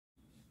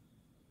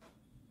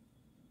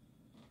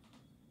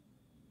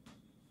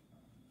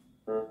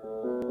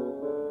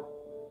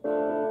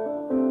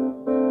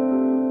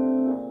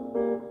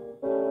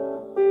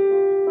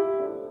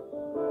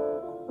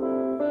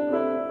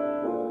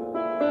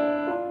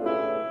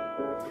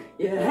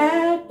You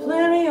had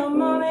plenty of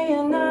money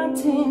in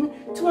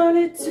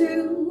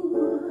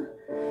 1922.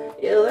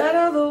 You let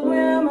other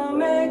women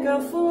make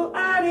a fool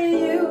out of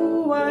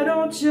you. Why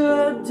don't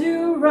you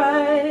do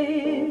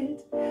right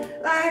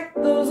like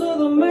those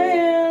other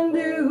men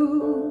do?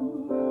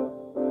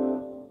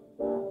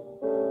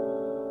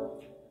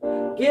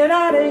 Get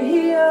out of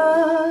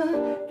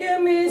here,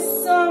 give me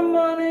some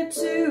money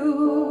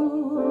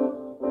too.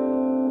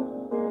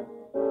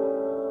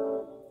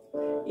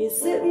 You're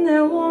sitting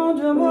there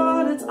wondering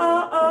what it's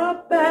all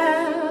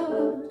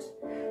about.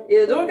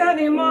 You don't got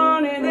any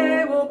money,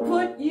 they will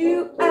put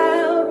you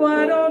out.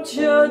 Why don't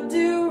you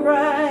do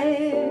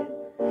right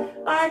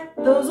like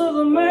those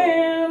other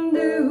men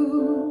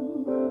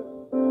do?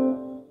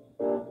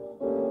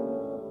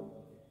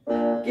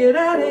 Get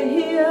out of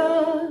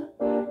here,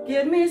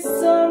 give me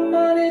some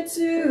money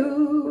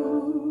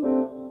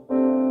too.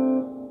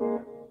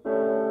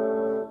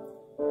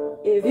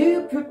 If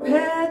you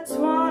prepared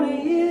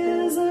 20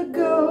 years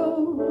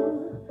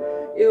ago,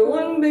 you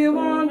wouldn't be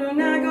wondering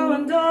now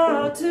going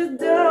door to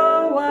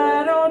door.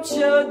 Why don't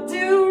you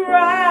do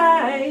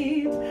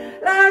right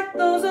like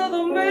those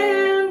other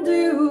men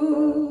do?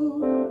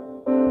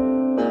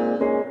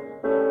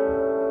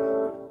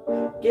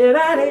 Get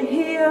out of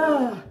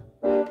here,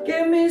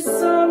 give me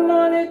some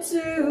money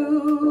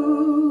too.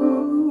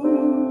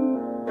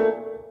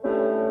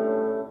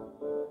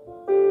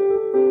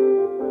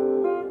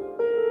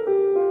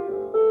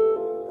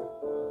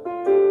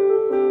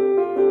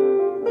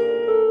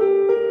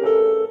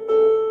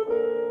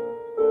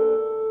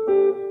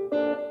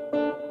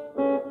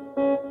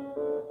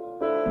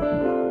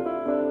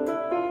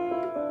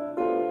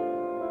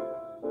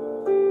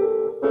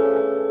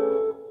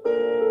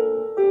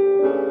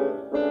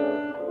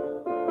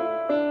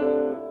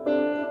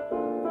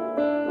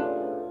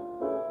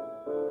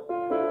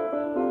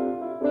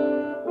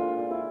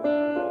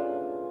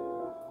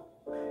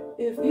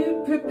 If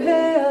you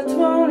prepared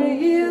 20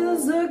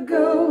 years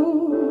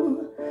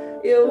ago,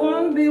 you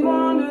wouldn't be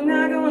wondering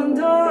now going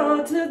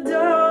door to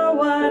door.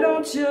 Why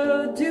don't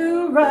you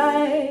do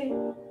right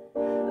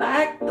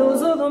like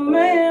those other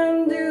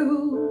men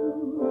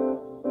do?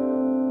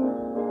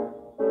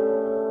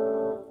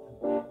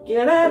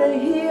 Get out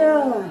of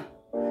here,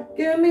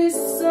 give me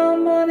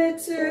some money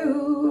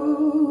too.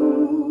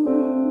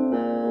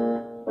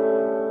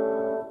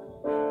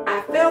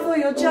 I fell for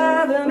your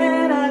jiving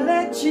and I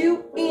let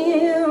you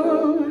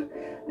in.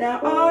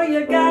 Now all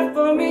you got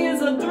for me is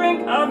a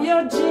drink of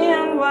your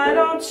gin. Why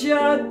don't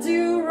you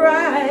do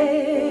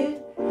right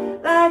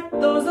like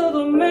those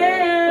other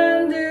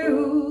men do?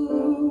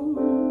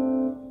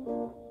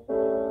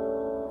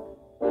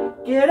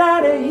 Get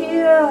out of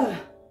here,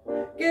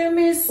 give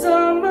me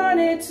some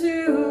money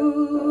too.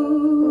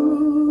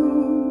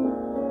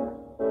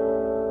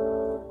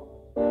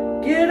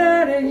 Get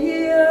out of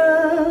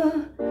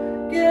here,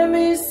 give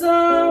me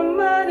some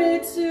money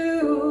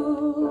too.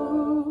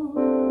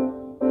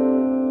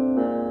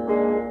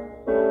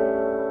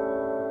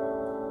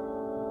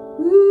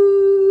 Ooh.